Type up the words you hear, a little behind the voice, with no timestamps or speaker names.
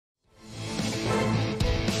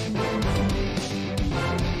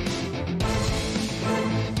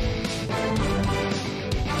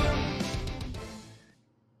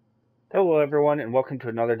Hello everyone and welcome to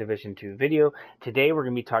another Division 2 video. Today we're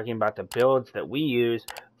going to be talking about the builds that we use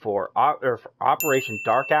for Operation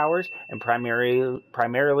Dark Hours and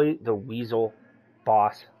primarily the Weasel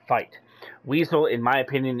boss fight. Weasel, in my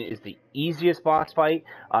opinion, is the easiest boss fight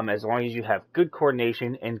as long as you have good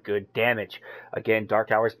coordination and good damage. Again,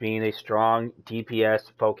 Dark Hours being a strong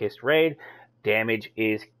DPS focused raid, damage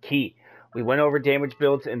is key. We went over damage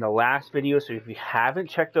builds in the last video, so if you haven't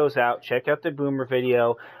checked those out, check out the Boomer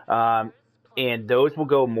video, and those will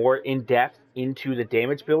go more in depth into the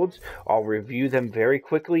damage builds. I'll review them very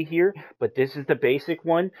quickly here, but this is the basic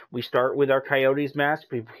one. We start with our Coyotes mask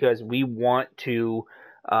because we want to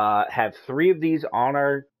have 3 of these on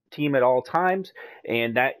our team at all times,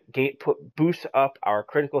 and that boosts up our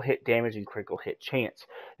critical hit damage and critical hit chance.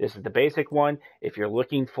 This is the basic one. If you're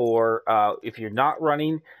looking for, if you're not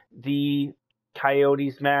running the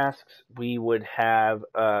Coyotes masks, we would have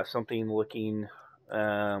something looking,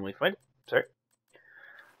 let me find it, sorry.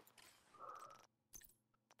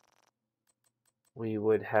 We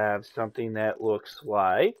would have something that looks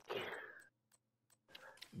like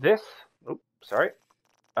this. Oops, sorry.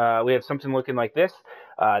 We have something looking like this.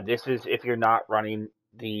 This is if you're not running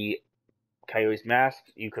the Coyotes mask.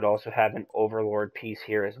 You could also have an Overlord piece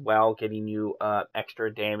here as well, getting you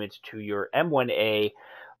extra damage to your M1A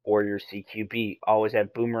or your CQB. Always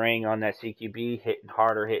have Boomerang on that CQB, hitting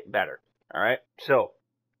harder, hitting better. All right, so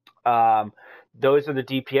those are the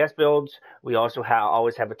DPS builds. We also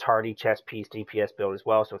always have a Tardy chest piece DPS build as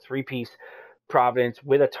well. So 3-piece Providence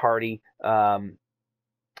with a Tardy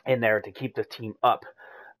in there to keep the team up.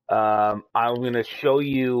 I'm going to show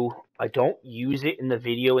you, I don't use it in the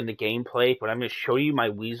video in the gameplay, but I'm going to show you my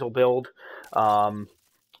Weasel build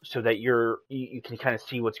so that you can kind of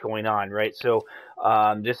see what's going on, right? So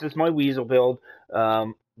this is my Weasel build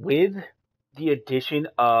with the addition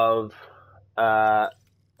of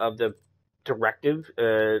the directive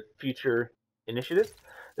future initiative.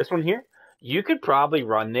 This one here, you could probably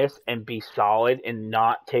run this and be solid and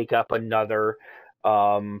not take up another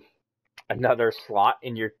slot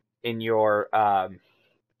in your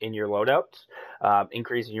loadouts,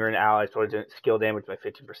 increasing your allies skill damage by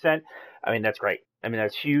 15%. I mean, that's great. I mean,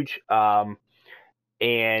 that's huge. And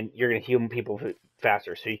you're going to heal people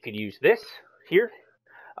faster. So you could use this here.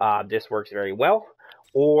 This works very well.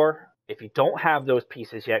 Or if you don't have those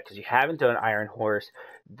pieces yet, because you haven't done Iron Horse,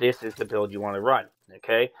 this is the build you want to run.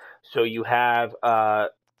 Okay. So you have,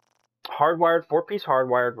 hardwired, 4-piece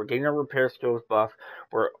hardwired. We're getting our repair skills buff.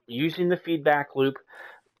 We're using the feedback loop,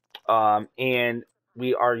 and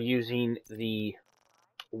we are using the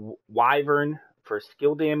Wyvern for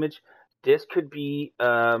skill damage. This could be,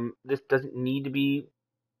 this doesn't need to be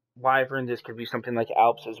Wyvern. This could be something like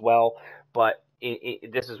Alps as well, but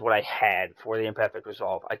this is what I had for the Empathic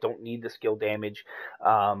Resolve. I don't need the skill damage,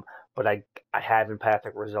 but I have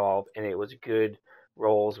Empathic Resolve, and it was good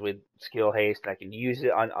rolls with skill haste, and I can use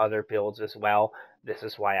it on other builds as well. This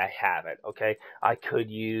is why I have it. Okay, I could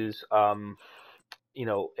use you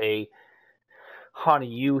know, a Hana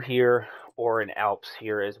here or an Alps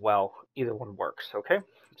here as well. Either one works. Okay,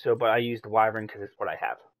 so but I use the Wyvern because it's what I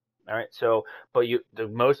have. All right, so but the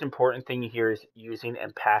most important thing here is using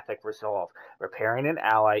Empathic Resolve. Repairing an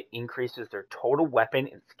ally increases their total weapon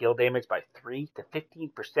and skill damage by 3 to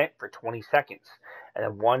 15% for 20 seconds, and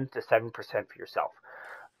then 1 to 7% for yourself.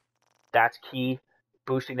 That's key,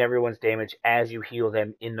 boosting everyone's damage as you heal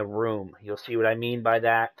them in the room. You'll see what I mean by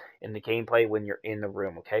that in the gameplay when you're in the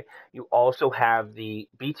room, okay? You also have the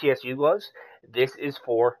BTSU gloves. This is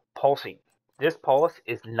for pulsing. This pulse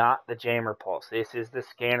is not the jammer pulse. This is the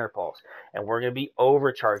scanner pulse, and we're going to be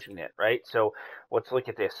overcharging it, right? So let's look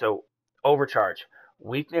at this. So overcharge,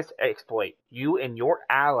 weakness exploit. You and your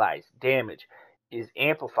allies' damage is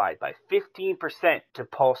amplified by 15% to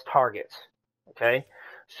pulse targets, okay?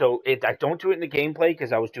 So I don't do it in the gameplay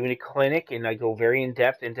because I was doing a clinic and I go very in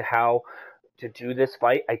depth into how to do this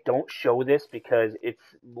fight. I don't show this because it's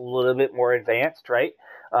a little bit more advanced, right?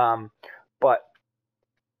 But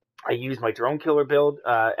I use my drone killer build,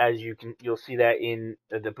 as you'll see that in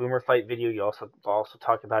the Boomer fight video. You also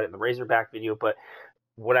talk about it in the Razorback video. But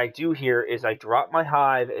what I do here is I drop my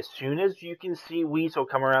hive as soon as you can see Weasel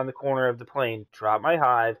come around the corner of the plane. Drop my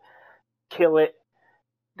hive, kill it.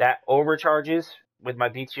 That overcharges with my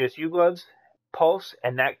BTSU gloves, pulse,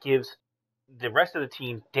 and that gives the rest of the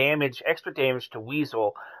team extra damage to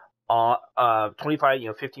Weasel, 25,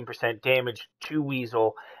 15% damage to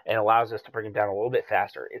Weasel, and allows us to bring him down a little bit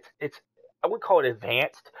faster. It's I would call it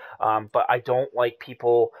advanced, but I don't like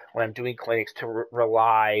people when I'm doing clinics to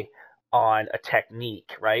rely on a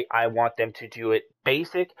technique, right? I want them to do it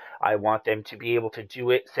basic. I want them to be able to do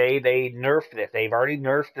it. Say they nerfed this. They've already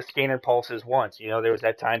nerfed the scanner pulses once. You know, there was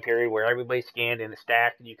that time period where everybody scanned in a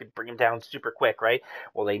stack and you could bring them down super quick, right?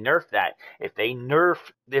 Well, they nerfed that. If they nerf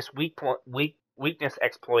this weakness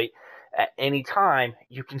exploit at any time,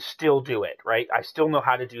 you can still do it, right? I still know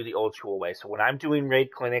how to do the old school way. So when I'm doing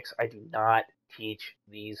raid clinics, I do not teach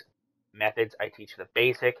these methods. I teach the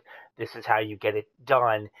basic. This is how you get it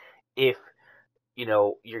done if, you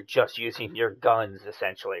know, you're just using your guns,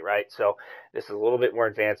 essentially, right? So this is a little bit more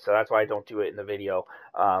advanced, so that's why I don't do it in the video,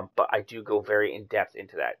 but I do go very in-depth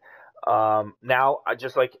into that. Now,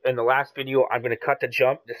 just like in the last video, I'm going to cut to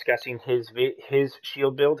Jump discussing his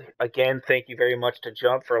shield build. Again, thank you very much to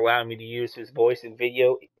Jump for allowing me to use his voice and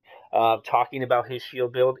video talking about his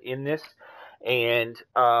shield build in this. And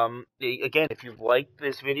again, if you liked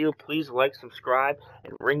this video, please like, subscribe,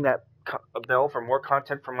 and ring that bell for more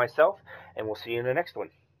content from myself, and we'll see you in the next one.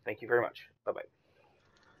 Thank you very much. Bye-bye.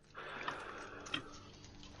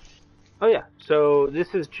 Oh yeah, so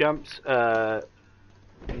this is Jump's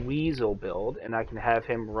Weasel build, and I can have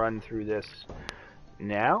him run through this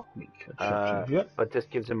now, but this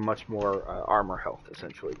gives him much more armor health,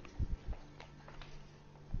 essentially.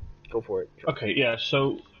 Go for it, Jump. Okay, yeah,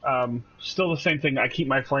 so still the same thing. I keep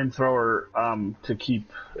my flamethrower to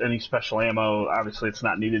keep any special ammo. Obviously, it's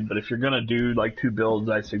not needed, but if you're going to do like 2 builds,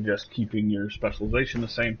 I suggest keeping your specialization the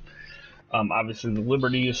same. Obviously, the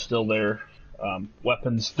Liberty is still there.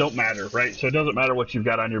 Weapons don't matter, right? So it doesn't matter what you've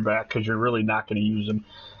got on your back because you're really not going to use them.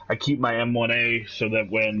 I keep my M1A so that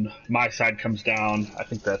when my side comes down, I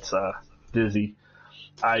think that's Dizzy,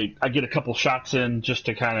 I get a couple shots in just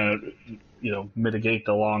to kind of, you know, mitigate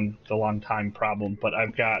the long time problem. But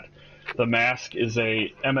I've got the mask is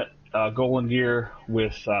a Emmett Golan gear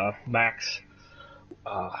with max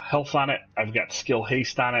health on it. I've got skill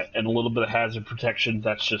haste on it and a little bit of hazard protection.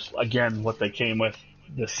 That's just, again, what they came with.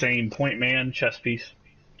 The same point man chest piece,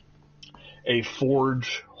 a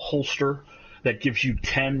forge holster that gives you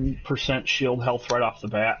 10% shield health right off the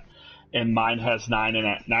bat, and mine has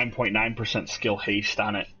 9.9% skill haste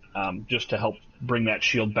on it, just to help bring that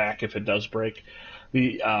shield back if it does break.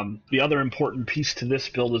 The other important piece to this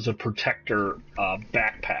build is a protector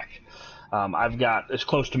backpack. I've got as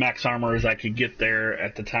close to max armor as I could get there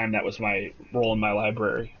at the time. That was my role in my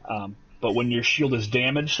library. But when your shield is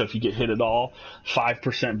damaged, so if you get hit at all,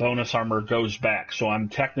 5% bonus armor goes back. So I'm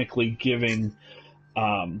technically giving,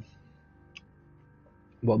 well,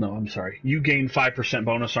 no, I'm sorry. You gain 5%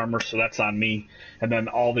 bonus armor, so that's on me. And then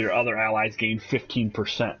all your other allies gain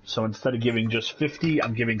 15%. So instead of giving just 50,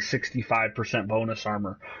 I'm giving 65% bonus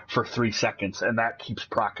armor for 3 seconds. And that keeps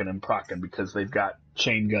proccing and proccing because they've got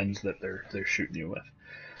chain guns that they're shooting you with.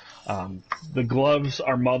 The gloves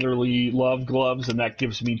are Motherly Love gloves, and that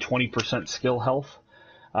gives me 20% skill health.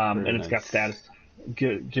 And it's got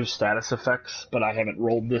gives status effects, but I haven't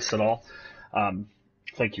rolled this at all.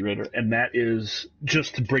 Thank you, Raider. And that is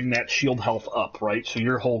just to bring that shield health up, right? So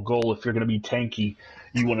your whole goal, if you're going to be tanky,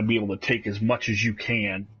 you want to be able to take as much as you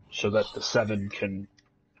can so that the 7 can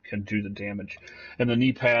do the damage. And the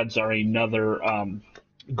knee pads are another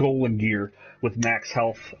Golan gear with max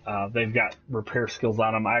health. They've got repair skills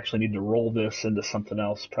on them. I actually need to roll this into something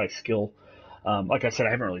else, probably skill. Like I said,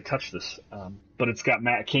 I haven't really touched this, but it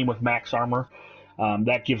came with max armor.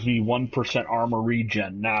 That gives me 1% armor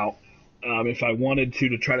regen. Now, if I wanted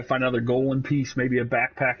to try to find another Golan piece, maybe a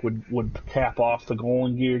backpack would cap off the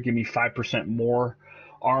Golan gear, give me 5% more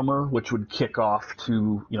armor, which would kick off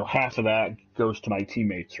to, you know, half of that goes to my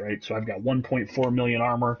teammates, right? So I've got 1.4 million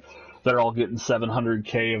armor. They're all getting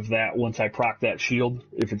 700k of that once I proc that shield.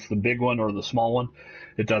 If it's the big one or the small one,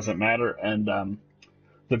 it doesn't matter. And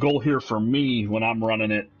the goal here for me when I'm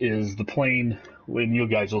running it is the plane, when you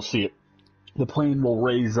guys will see it, the plane will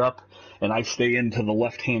raise up and I stay into the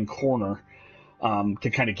left-hand corner to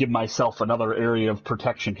kind of give myself another area of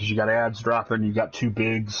protection because you got ads dropping, you got 2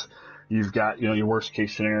 bigs, you've got, you know, your worst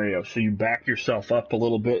case scenario. So you back yourself up a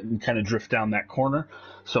little bit and kind of drift down that corner.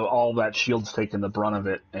 So all that shield's taking the brunt of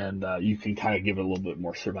it, and you can kind of give it a little bit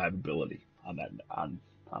more survivability on that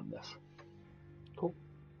on this. Cool.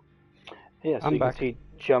 Yeah, so you can see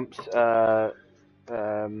Jump's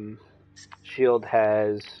shield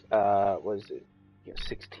has was it,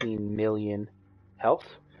 16 million health.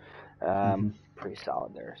 Pretty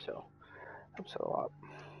solid there, so helps a lot.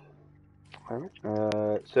 All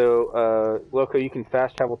right. So Loco, you can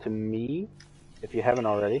fast travel to me if you haven't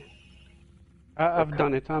already. I've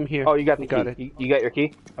done it. I'm here. Oh, you got the key. You got your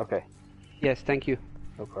key? Okay. Yes, thank you.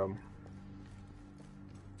 No problem.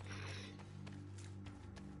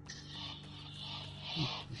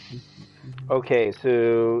 Okay,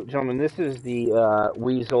 so gentlemen, this is the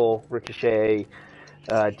Weasel Ricochet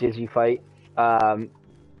Dizzy fight.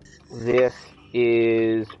 This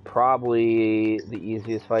is probably the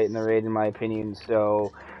easiest fight in the raid, in my opinion.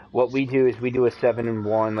 So, what we do is we do a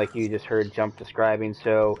 7-1, like you just heard Jump describing.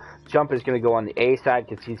 So, Jump is going to go on the A side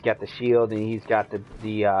because he's got the shield and he's got the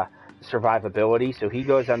survivability. So he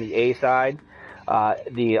goes on the A side.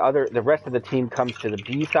 The rest of the team comes to the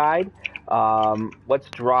B side. Let's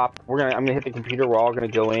drop. I'm gonna hit the computer. We're all gonna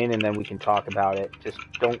go in and then we can talk about it. Just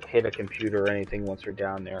don't hit a computer or anything once we're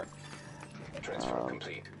down there. Transfer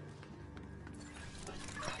complete.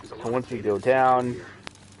 So once we go down,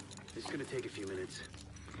 It's gonna take a few minutes.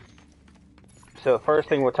 so the first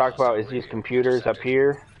thing we'll talk about is these computers up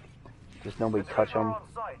here. Just nobody touch them.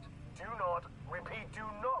 Do not, repeat, do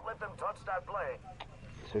not let them touch that plane.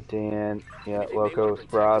 So Dan, yeah, Loco,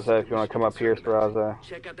 Spraza, if you want to come up here, Spraza.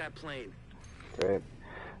 Check out that plane. Great.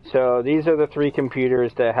 So these are the three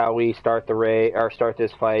computers to how we start the raid or start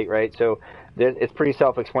this fight, right? So it's pretty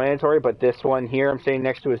self-explanatory, but this one here I'm standing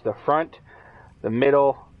next to is the front, the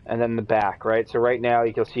middle, and then the back, right? So right now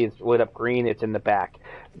you can see it's lit up green, it's in the back.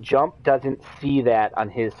 Jump doesn't see that on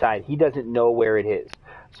his side. He doesn't know where it is.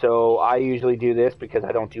 So I usually do this because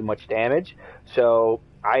I don't do much damage. So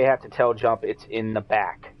I have to tell Jump it's in the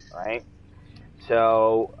back, right?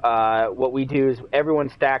 So what we do is everyone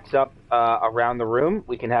stacks up around the room.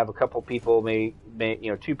 We can have a couple people,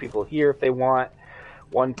 two people here if they want,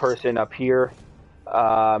 one person up here,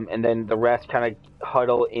 and then the rest kind of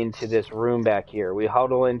huddle into this room back here. We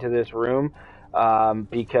huddle into this room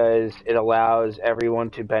because it allows everyone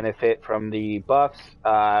to benefit from the buffs.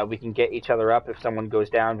 We can get each other up if someone goes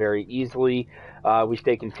down very easily. We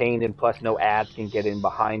stay contained, and plus no ads can get in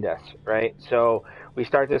behind us, right? So we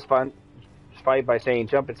start this fight by saying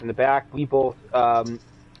Jump, it's in the back. We both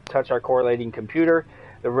touch our correlating computer.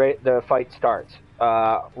 The fight starts.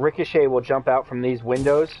 Ricochet will jump out from these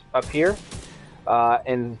windows up here,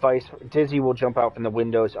 and Dizzy will jump out from the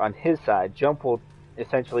windows on his side. Jump will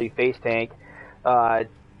essentially face tank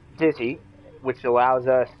Dizzy, which allows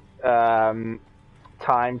us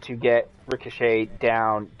time to get Ricochet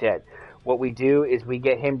down dead. What we do is we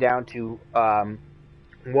get him down to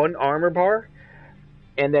 1 armor bar,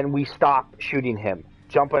 and then we stop shooting him.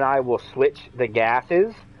 Jump and I will switch the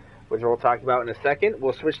gases, which we'll talk about in a second.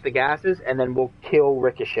 We'll switch the gases, and then we'll kill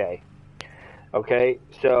Ricochet. Okay,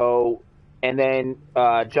 so, and then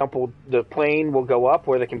the plane will go up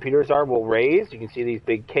where the computers are, will raise. You can see these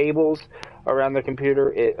big cables around the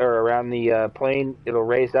computer, or around the plane. It'll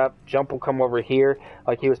raise up. Jump will come over here.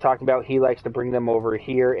 Like he was talking about, he likes to bring them over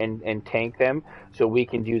here and tank them so we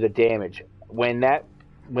can do the damage. When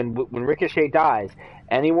Ricochet dies,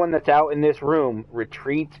 anyone that's out in this room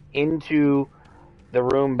retreats into the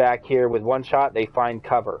room back here with one shot. They find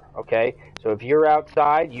cover, okay? So if you're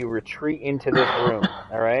outside, you retreat into this room,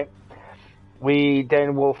 all right? We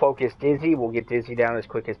then will focus Dizzy. We'll get Dizzy down as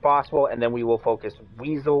quick as possible, and then we will focus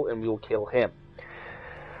Weasel, and we will kill him.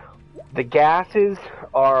 The gases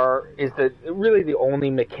is really the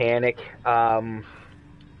only mechanic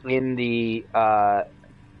in the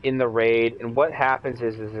raid, and what happens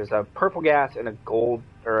is there's a purple gas and a gold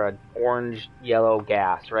or an orange yellow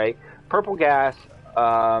gas, right? Purple gas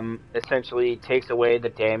essentially takes away the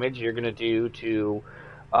damage you're going to do to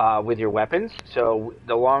with your weapons. So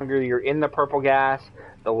the longer you're in the purple gas,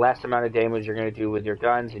 the less amount of damage you're going to do with your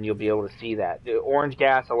guns, and you'll be able to see that. The orange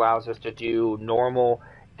gas allows us to do normal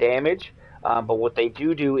damage, but what they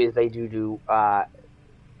do is they do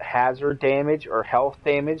hazard damage or health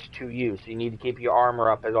damage to you. So you need to keep your armor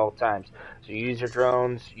up at all times. So use your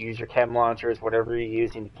drones, use your chem launchers, whatever you're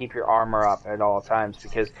using to keep your armor up at all times,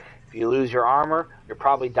 because if you lose your armor, you're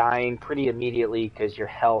probably dying pretty immediately because your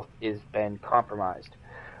health has been compromised.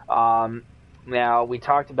 Now, we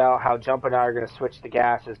talked about how Jump and I are going to switch the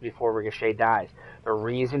gases before Ricochet dies. The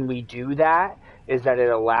reason we do that is that it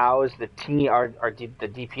allows the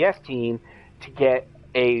DPS team to get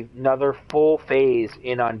another full phase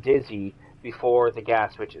in on Dizzy before the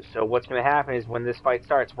gas switches. So what's going to happen is when this fight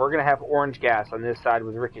starts, we're going to have orange gas on this side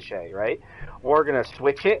with Ricochet, right? We're going to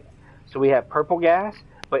switch it, so we have purple gas,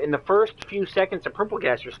 but in the first few seconds of purple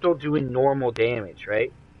gas, you're still doing normal damage,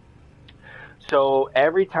 right? So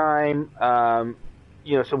every time, so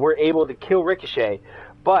we're able to kill Ricochet,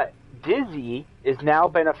 but Dizzy is now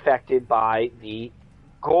been affected by the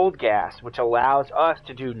gold gas, which allows us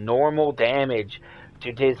to do normal damage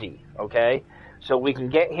to Dizzy, okay? So we can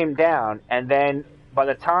get him down, and then by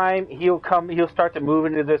the time he'll start to move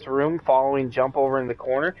into this room, following Jump over in the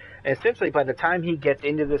corner, and essentially by the time he gets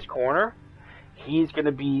into this corner, he's going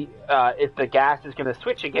to be, if the gas is going to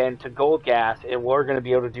switch again to gold gas, and we're going to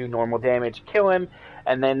be able to do normal damage, kill him,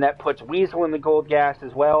 and then that puts Weasel in the gold gas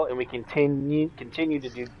as well, and we continue to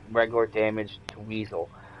do regular damage to Weasel.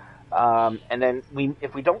 And then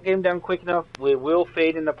if we don't get him down quick enough, we will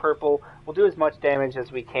fade into purple. We'll do as much damage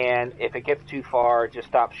as we can. If it gets too far, just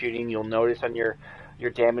stop shooting. You'll notice on your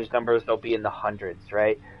damage numbers, they'll be in the hundreds,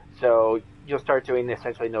 right? So you'll start doing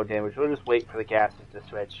essentially no damage. We'll just wait for the gases to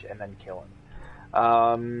switch and then kill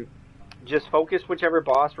him. Just focus whichever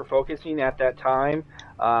boss we're focusing at that time.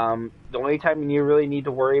 The only time you really need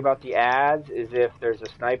to worry about the ads is if there's a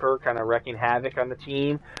sniper kind of wrecking havoc on the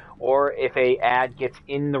team, or if a ad gets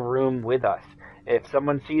in the room with us. If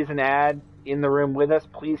someone sees an ad in the room with us,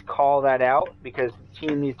 please call that out, because the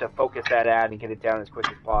team needs to focus that ad and get it down as quick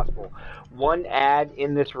as possible. One ad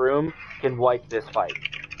in this room can wipe this fight.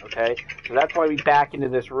 Okay, so that's why we back into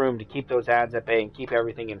this room, to keep those ads at bay and keep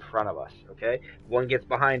everything in front of us. Okay, if one gets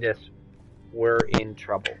behind us, we're in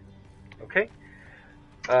trouble. Okay,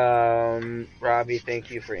 Robbie, thank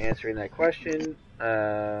you for answering that question.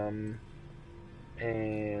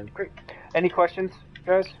 And great. Any questions,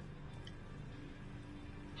 guys?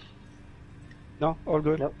 No, all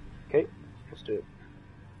good. Nope. Okay, let's do it.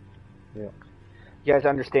 Yeah. You guys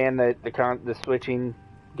understand the switching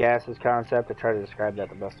gases concept? I try to describe that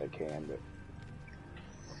the best I can, but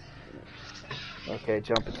okay,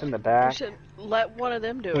 jump. It's in the You back. should let one of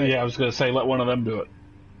them do Oh, it. yeah, I was going to say, let one of them do it.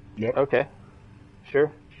 Yep. Okay,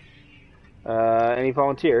 sure. Any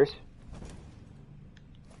volunteers?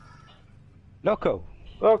 Loco,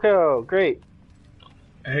 great.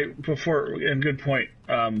 Hey, and good point,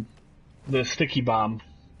 the sticky bomb.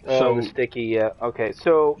 The sticky, yeah. Okay,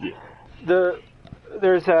 so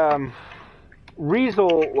there's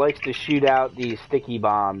Weasel likes to shoot out these sticky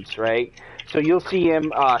bombs, right? So you'll see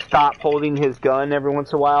him stop holding his gun every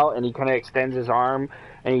once in a while, and he kind of extends his arm,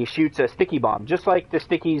 and he shoots a sticky bomb, just like the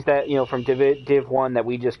stickies that, from Div 1 that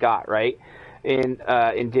we just got, right?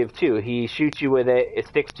 In Div 2, he shoots you with it, it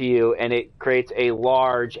sticks to you, and it creates a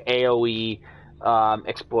large AoE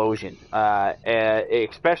explosion. It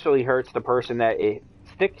especially hurts the person that it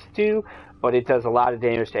sticks to, but it does a lot of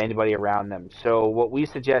damage to anybody around them. So what we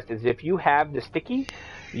suggest is, if you have the sticky,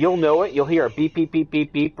 you'll know it. You'll hear a beep, beep, beep,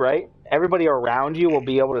 beep, beep, right? Everybody around you will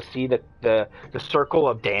be able to see the circle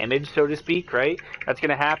of damage, so to speak, right? That's going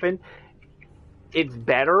to happen. It's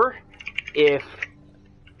better if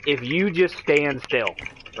you just stand still,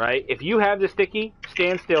 right? If you have the sticky,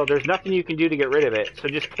 stand still. There's nothing you can do to get rid of it, so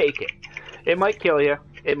just take it. It might kill you.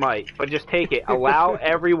 It might. But just take it. Allow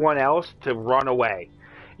everyone else to run away.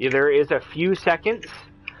 There is a few seconds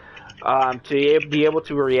to be able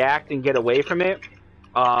to react and get away from it.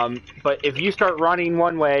 But if you start running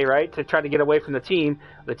one way, right, to try to get away from the team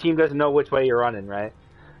doesn't know which way you're running, right?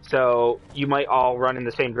 So you might all run in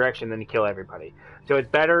the same direction, then you kill everybody. So it's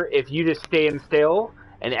better if you just stand still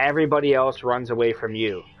and everybody else runs away from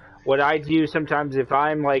you. What I do sometimes, if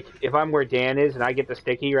I'm where Dan is and I get the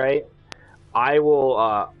sticky, right,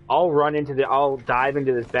 I'll dive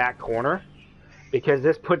into this back corner, because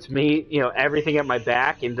this puts me, everything at my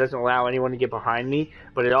back and doesn't allow anyone to get behind me,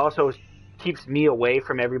 but it also keeps me away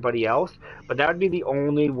from everybody else. But that would be the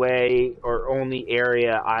only way or only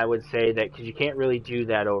area I would say that, because you can't really do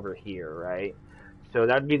that over here, right? So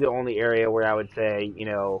that would be the only area where I would say,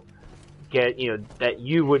 that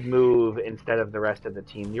you would move instead of the rest of the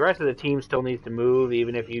team. The rest of the team still needs to move,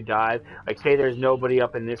 even if you dive. Like, say there's nobody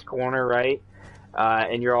up in this corner, right?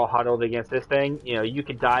 And you're all huddled against this thing. You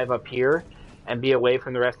could dive up here and be away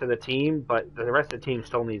from the rest of the team, but the rest of the team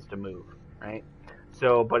still needs to move, right?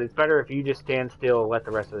 So, but it's better if you just stand still, let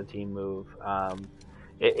the rest of the team move.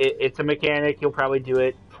 It's a mechanic. You'll probably do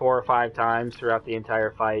it 4 or 5 times throughout the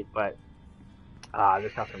entire fight, but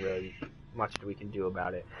there's nothing really much that we can do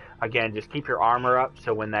about it. Again, just keep your armor up,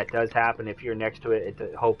 so when that does happen, if you're next to it,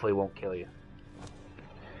 it hopefully won't kill you.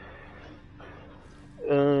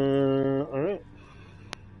 All right.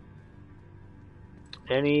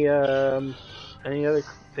 Any other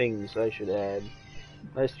things I should add?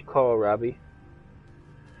 Nice call, Robbie.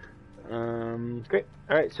 Great.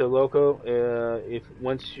 All right. So, Loco, if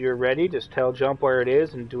once you're ready, just tell Jump where it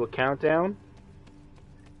is and do a countdown.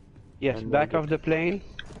 Yes, And back of the plane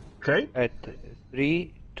Okay. at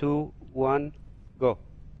 3, 2, 1, go.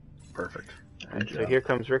 Perfect. All right, so here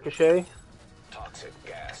comes Ricochet. Toxic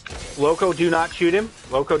gas. Loco, do not shoot him.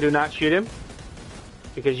 Loco, do not shoot him,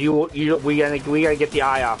 because we gotta get the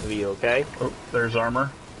eye off of you. Okay. Oh, there's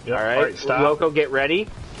armor. Yep. All right. Stop. Loco, get ready.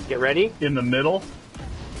 Get ready. In the middle.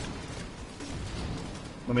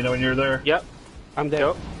 Let me know when you're there. Yep. I'm there.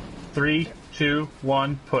 Go. 3, 2,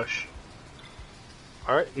 1, push.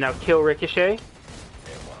 All right. Now kill Ricochet.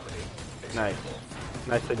 Nice.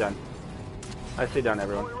 Nicely done. Nicely done,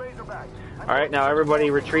 everyone. Boy Razorback. Alright, now everybody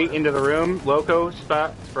retreat into the room. Loco,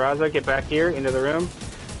 Spot, Sparaza, get back here into the room.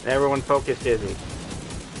 And everyone focus Dizzy.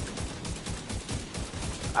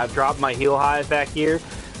 I've dropped my heal hive back here,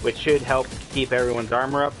 which should help keep everyone's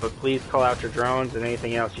armor up, but please call out your drones and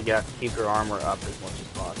anything else you got to keep your armor up as much as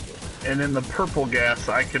possible. And in the purple gas,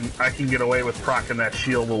 I can get away with proccing that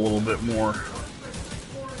shield a little bit more.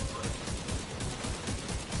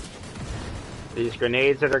 These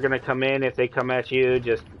grenades that are going to come in, if they come at you,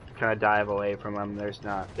 just kind of dive away from them.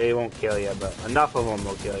 They won't kill you, but enough of them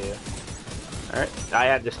will kill you. Alright, I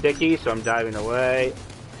had the sticky, so I'm diving away.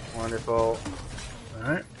 Wonderful.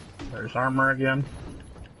 Alright, there's armor again.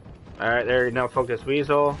 Alright, there you go, focus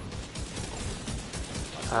Weasel.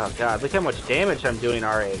 Oh god, look how much damage I'm doing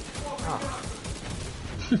R8. Oh.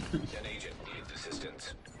 An agent needs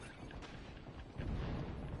assistance.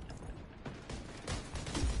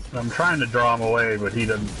 I'm trying to draw him away, but he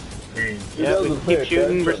doesn't. Yeah, we can keep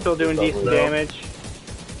shooting, we're still doing decent damage.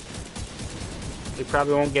 We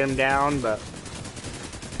probably won't get him down, but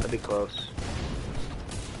that'll be close.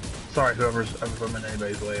 Sorry, I'm in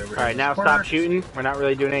anybody's way over here. Alright, now stop shooting. We're not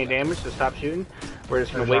really doing any damage, so stop shooting. We're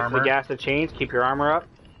just going to wait for the gas to change. Keep your armor up.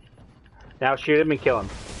 Now shoot him and kill him.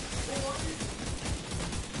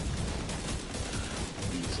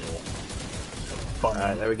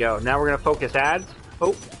 Alright, there we go. Now we're going to focus ads.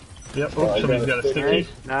 Oh. Yep, oh, somebody's got a sticky.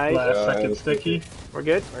 Nice. Last second sticky. We're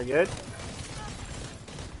good, we're good.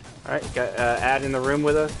 Alright, got ad in the room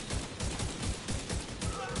with us.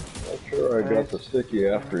 Not sure I got the sticky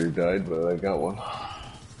after he died, but I got one.